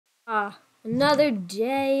Another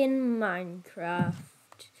day in Minecraft.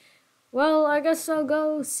 Well, I guess I'll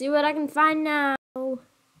go see what I can find now. Oh,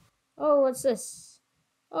 what's this?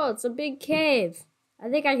 Oh, it's a big cave. I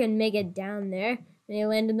think I can make it down there. And I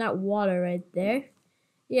land in that water right there.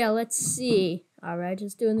 Yeah, let's see. Alright,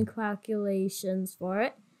 just doing the calculations for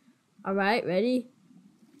it. Alright, ready?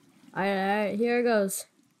 Alright, here it goes.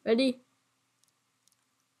 Ready?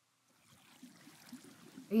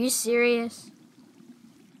 Are you serious?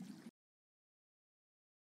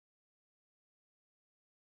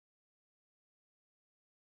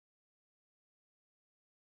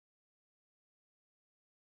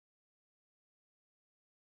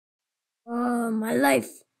 Oh, my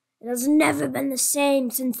life. It has never been the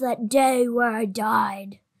same since that day where I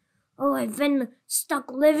died. Oh, I've been stuck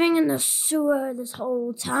living in the sewer this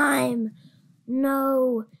whole time.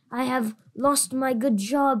 No, I have lost my good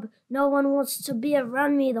job. No one wants to be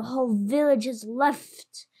around me. The whole village has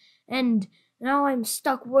left. And now I'm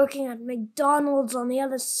stuck working at McDonald's on the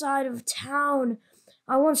other side of town.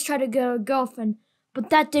 I once tried to get a girlfriend, but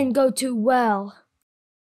that didn't go too well.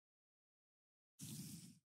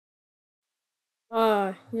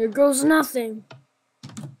 Here goes nothing.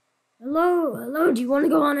 Hello, do you want to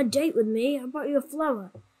go on a date with me? I bought you a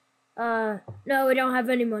flower. No, we don't have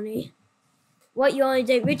any money. What, you only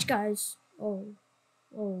date rich guys? Oh.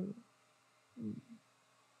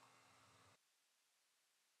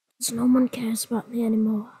 So no one cares about me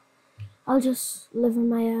anymore. I'll just live on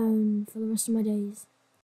my own for the rest of my days.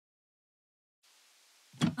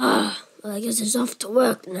 Well, I guess it's off to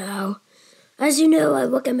work now. As you know, I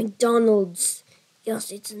work at McDonald's.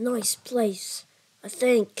 Yes, it's a nice place, I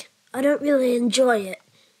think. I don't really enjoy it,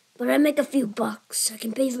 but I make a few bucks. I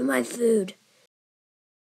can pay for my food.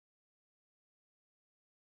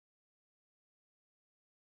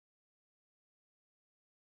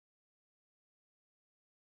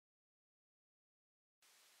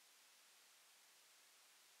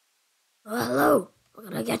 Oh, hello. What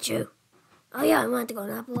can I get you? Oh, yeah, I want to go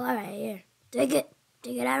an apple. All right, here. Take it.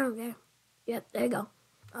 Take it, I don't care. Yep, there you go.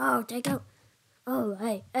 Oh, take out. Oh,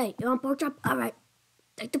 hey, you want pork chop? All right.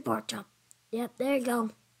 Take the pork chop. Yep, there you go.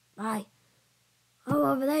 Bye.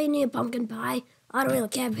 Oh, over there you need a pumpkin pie. I don't really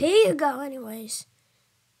care, but here you go anyways.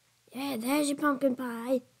 Yeah, there's your pumpkin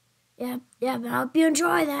pie. Yep, but I hope you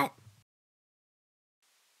enjoy that.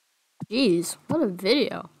 Jeez, what a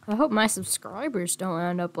video. I hope my subscribers don't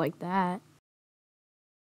end up like that.